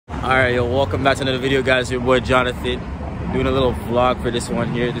Alright, yo, welcome back to another video, guys. Your boy Jonathan doing a little vlog for this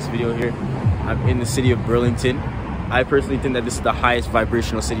video here. I'm in the city of Burlington. I personally think that this is the highest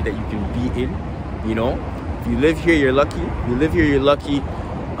vibrational city that you can be in. You know, if you live here, you're lucky. If you live here, you're lucky. The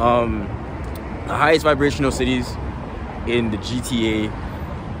highest vibrational cities in the GTA: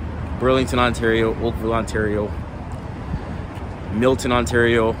 Burlington, Ontario; Oakville, Ontario; Milton,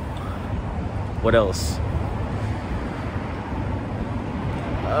 Ontario. What else?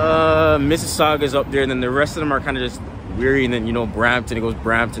 Mississauga's up there, and then the rest of them are kind of just weary. And then, you know, Brampton, it goes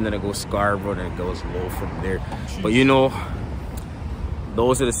Brampton, then it goes Scarborough, then it goes low from there. But you know,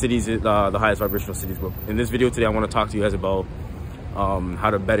 those are the cities, the highest vibrational cities. But in this video today, I want to talk to you guys about how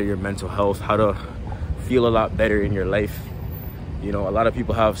to better your mental health, how to feel a lot better in your life. You know, a lot of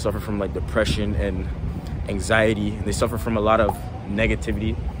people have suffered from like depression and anxiety. They suffer from a lot of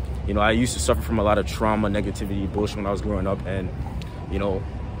negativity. You know, I used to suffer from a lot of trauma, negativity, bullshit when I was growing up. And you know,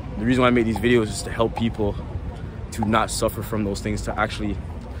 the reason why I made these videos is to help people to not suffer from those things, to actually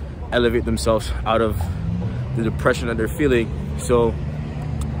elevate themselves out of the depression that they're feeling. So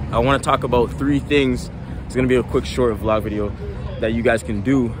I want to talk about 3 things. It's going to be a quick short vlog video that you guys can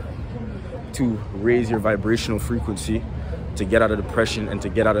do to raise your vibrational frequency, to get out of depression and to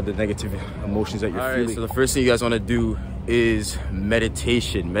get out of the negative emotions that you're feeling. So the first thing you guys want to do is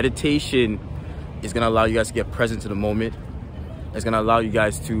meditation. Meditation is going to allow you guys to get present to the moment. It's going to allow you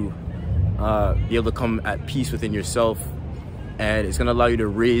guys to be able to come at peace within yourself, and it's going to allow you to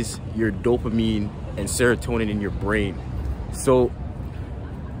raise your dopamine and serotonin in your brain. So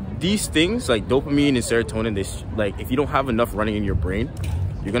these things like dopamine and serotonin, like if you don't have enough running in your brain,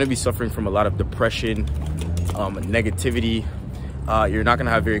 you're going to be suffering from a lot of depression, negativity. You're not going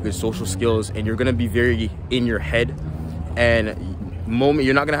to have very good social skills, and you're going to be very in your head, and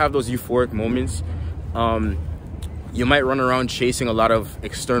you're not going to have those euphoric moments. You might run around chasing a lot of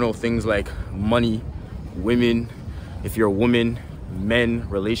external things like money, women, if you're a woman, men,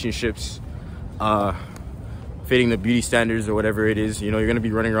 relationships, fitting the beauty standards or whatever it is. You know, you're going to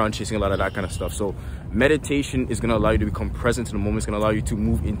be running around chasing a lot of that kind of stuff. So meditation is going to allow you to become present in the moment. It's going to allow you to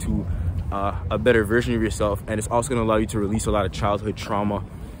move into a better version of yourself. And it's also going to allow you to release a lot of childhood trauma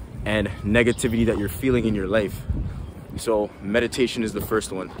and negativity that you're feeling in your life. So meditation is the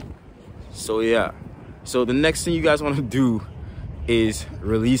first one. So yeah. So the next thing you guys want to do is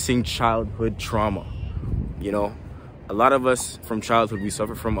releasing childhood trauma. You know, a lot of us from childhood, we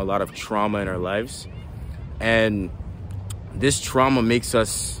suffer from a lot of trauma in our lives. And this trauma makes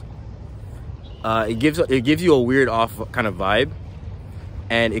us, it gives you a weird off kind of vibe.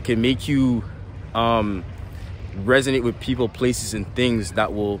 And it can make you resonate with people, places, and things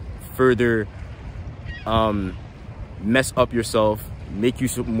that will further mess up yourself, make you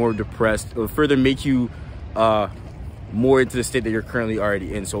more depressed, or further make you more into the state that you're currently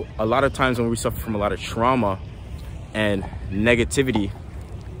already in. So a lot of times when we suffer from a lot of trauma and negativity,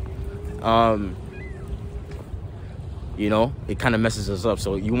 you know, it kind of messes us up.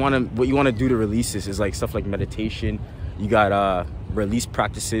 So what you want to do to release this is like stuff like meditation. You got release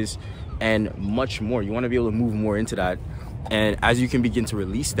practices and much more. You want to be able to move more into that, and as you can begin to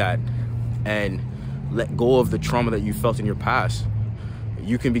release that and let go of the trauma that you felt in your past,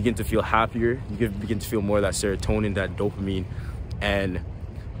 you can begin to feel happier. You can begin to feel more of that serotonin, that dopamine, and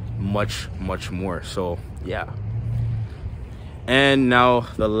much more. So yeah. And now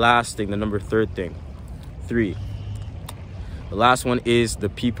the last thing, the number 3 thing. The last one is the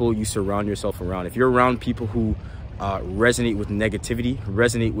people you surround yourself around. If you're around people who resonate with negativity,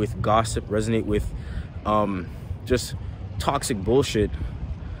 resonate with gossip, resonate with just toxic bullshit,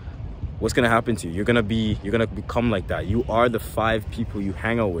 what's gonna happen to you? You're gonna become like that. You are the 5 people you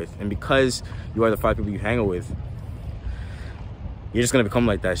hang out with, and because you are the 5 people you hang out with, you're just gonna become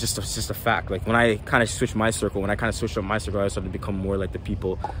like that. It's just a fact. Like when I kind of switched up my circle, I started to become more like the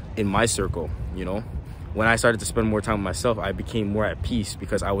people in my circle. You know, when I started to spend more time with myself, I became more at peace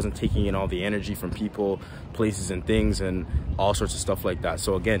because I wasn't taking in all the energy from people, places, and things, and all sorts of stuff like that.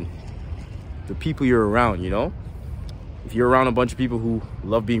 So again, the people you're around, you know. If you're around a bunch of people who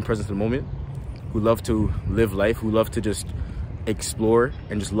love being present in the moment, who love to live life, who love to just explore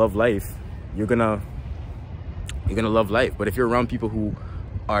and just love life, you're gonna love life. But if you're around people who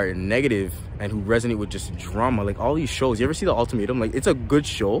are negative and who resonate with just drama, like all these shows, you ever see The Ultimatum? Like, it's a good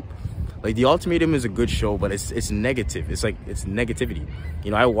show. Like, The Ultimatum is a good show, but it's negative. It's like, it's negativity.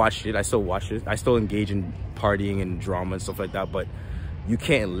 You know, I watched it. I still watch it. I still engage in partying and drama and stuff like that, but you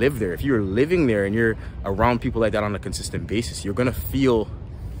can't live there. If you're living there and you're around people like that on a consistent basis, you're gonna feel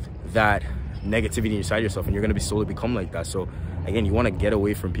that negativity inside yourself, and you're gonna slowly become like that. So again, you want to get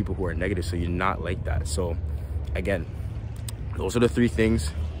away from people who are negative so you're not like that. So again, those are the 3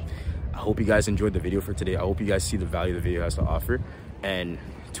 things. I hope you guys enjoyed the video for today. I hope you guys see the value the video has to offer, and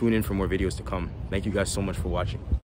tune in for more videos to come. Thank you guys so much for watching.